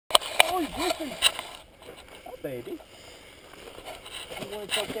Griffin. Oh, baby. You want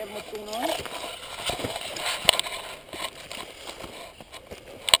to tell Kevin what's going on?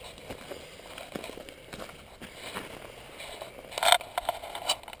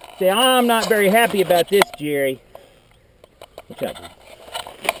 See, I'm not very happy about this, Jerry. What's up, dude?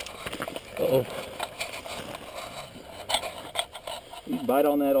 Uh-oh. You can bite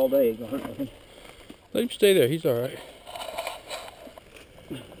on that all day. It's gonna hurt nothing. Let him stay there. He's all right.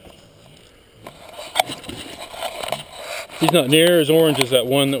 He's not near as orange as that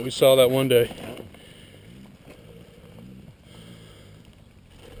one that we saw that one day.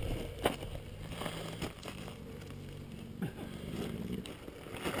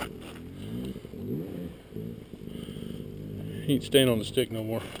 He ain't staying on the stick no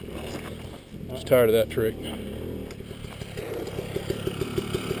more. He's tired of that trick.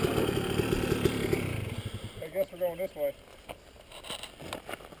 I guess we're going this way.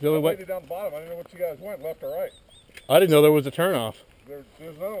 The only way Down the bottom. I didn't know what you guys went, left or right. I didn't know there was a turnoff. There's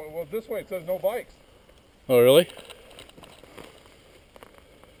another one. Well, this way it says no bikes. Oh, really?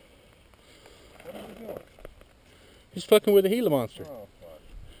 What are we doing? He's fucking with the Gila Monster. Oh,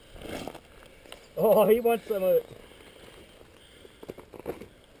 fuck. Oh, he wants some of it.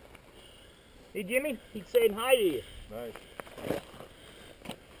 Hey, Jimmy, he's saying hi to you. Nice.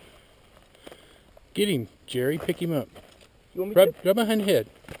 Get him, Jerry. Pick him up. You want me to? Grab behind the head.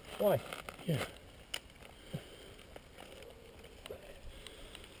 Why? Yeah.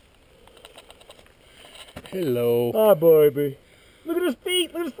 Hello. Hi, baby. Look at his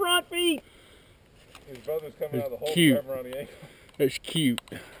feet. Look at his front feet. His brother's coming out of the hole, Cute. grabbing around the ankle. That's cute.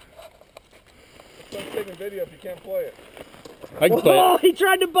 Don't take a video if you can't play it. I can play it. Oh, he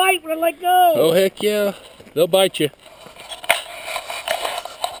tried to bite when I let go. Oh, heck yeah. They'll bite you.